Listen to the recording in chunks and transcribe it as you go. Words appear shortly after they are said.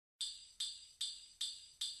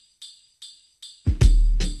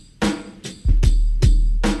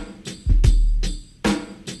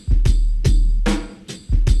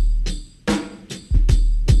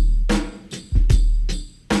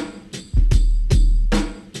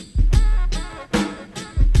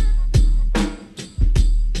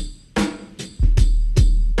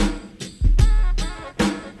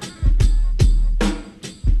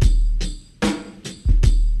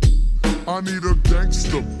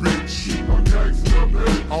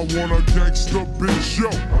want a gangsta bitch, yo.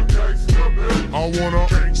 I want a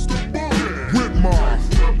gangsta with my.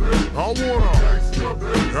 I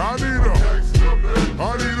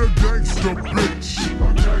need a gangsta bitch.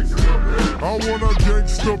 I want a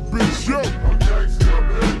gangsta bitch, yo.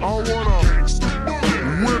 I want a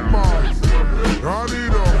with my.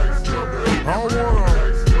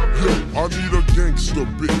 I need a gangsta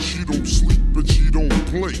bitch. She don't sleep and she don't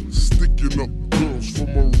play. Sticking up girls from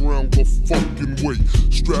around the fucking way.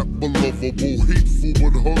 Strapped but lovable, hateful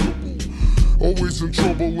but huggable. Always in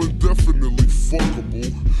trouble and definitely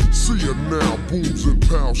fuckable. See her now, booms and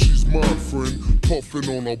pow, she's my friend. Puffing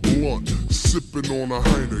on a blunt, sipping on a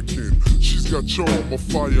Heineken. She's got charm, a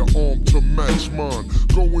firearm to match mine.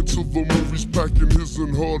 Going to the movies, packing his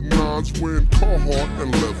and her nines. Wearing Carhartt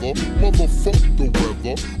and leather, motherfuck the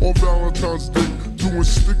weather. On Valentine's Day, doing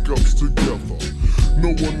stick-ups together. No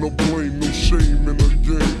one to blame, no shame in the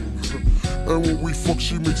game. And when we fuck,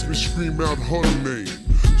 she makes me scream out her name.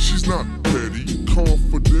 She's not petty,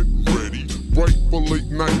 confident, ready. Bright for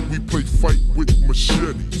late night, we play fight with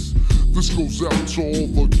machetes. This goes out to all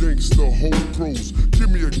the gangsta hoe pros. Give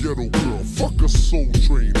me a ghetto girl, fuck a soul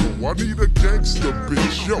train ho. I need a gangsta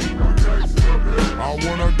bitch, yo. I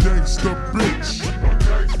want a gangsta bitch.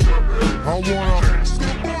 I want a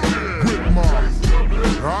with my.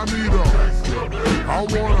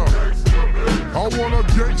 I want a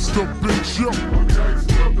gangsta bitch, yo.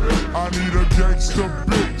 I need a gangsta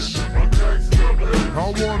bitch. I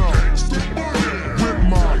want a with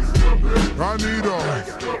my.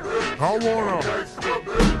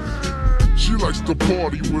 She likes to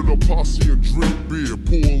party with a posse and drink beer.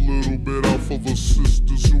 Pour a little bit out for the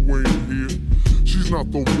sisters who ain't here. She's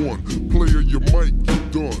not the one, player you might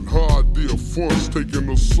get done. Her idea of fun's taking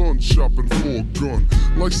her son shopping for a gun.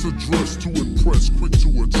 Likes to dress to impress, quick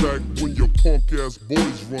to attack. When your punk ass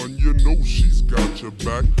boys run, you know she's got your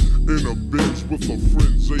back. In a Benz with her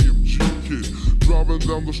friends, AMG kid. Driving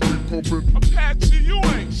down the street pumping Apache, you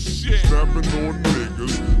ain't shit. Snapping on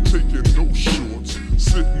niggas, taking no shorts.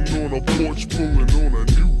 Sitting on a porch, pulling on a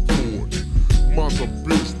Newport. Mind's a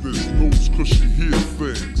business, knows cause she hear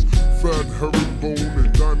things. Fat herringbone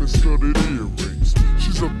and diamond-studded earrings.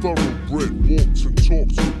 She's a thoroughbred, walks and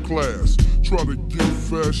talks with class. Try to get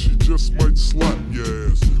fast, she just might slap your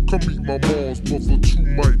ass. Come meet my mom's, but the two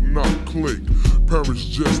might not click. Parents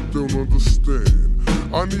just don't understand.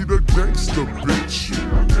 I need a gangsta bitch.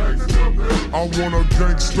 I want a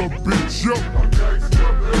gangsta bitch, yo.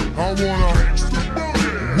 I want a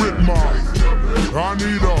with my. I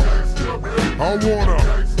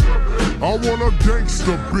want a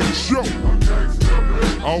gangsta bitch, yo.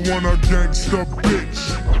 I want a gangsta bitch.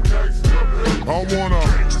 I want a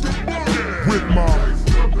with my.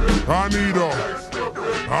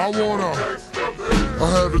 I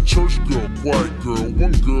had a church girl, quiet girl.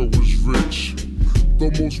 One girl was rich. The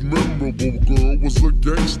most memorable girl was a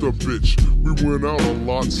gangsta bitch. We went out a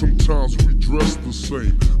lot, sometimes we dressed the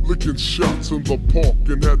same. Licking shots in the park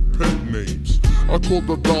and had pet names. I called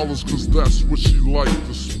her dollars cause that's what she liked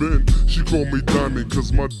to spend. She called me Diamond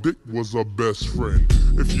cause my dick was her best friend.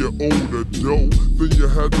 If you owed her dough, then you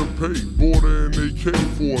had to pay. Bought her an AK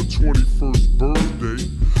for her 21st birthday.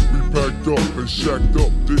 We packed up and shacked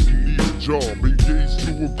up, didn't need a job. Engaged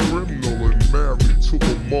to a criminal and married to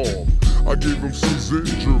the mob. I gave him C's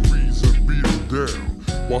injuries and beat him down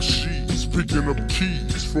while she's picking up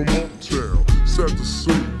keys from uptown. Sad to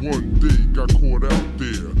say, one day got caught out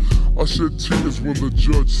there. I shed tears when the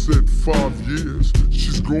judge said 5 years.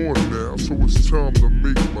 She's gone now, so it's time to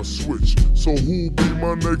make my switch. So who'll be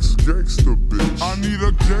my next gangsta bitch? I need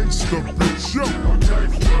a gangsta bitch, yo.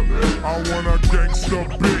 I want a gangsta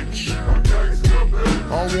bitch.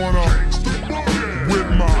 I want a with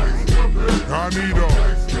my.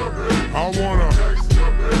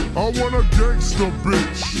 I want a gangsta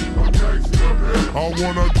bitch. I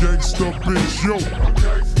want a gangsta bitch, yo.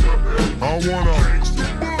 I want a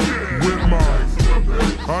with my.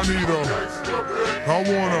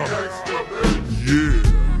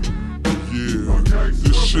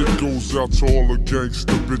 This shit goes out to all the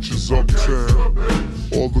gangsta bitches uptown.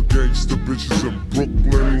 All the gangsta bitches in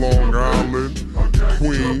Brooklyn, Long Island,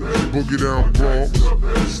 Queens, Boogie Down Bronx,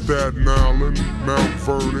 Staten Island, Mount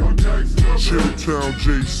Vernon, Chilltown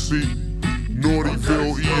JC,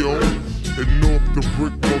 Naughtyville EO, and North the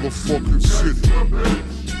Brick motherfucking city.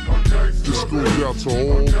 This goes out to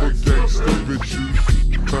all the gangsta bitches.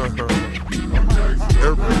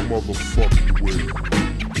 Every motherfucking way.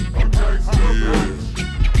 Yeah.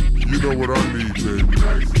 You know what I need, baby.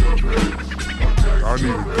 I need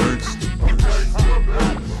a gangsta bitch.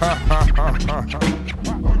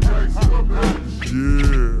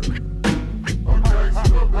 Yeah.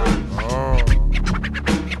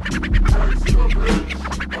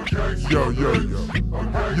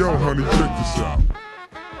 this out.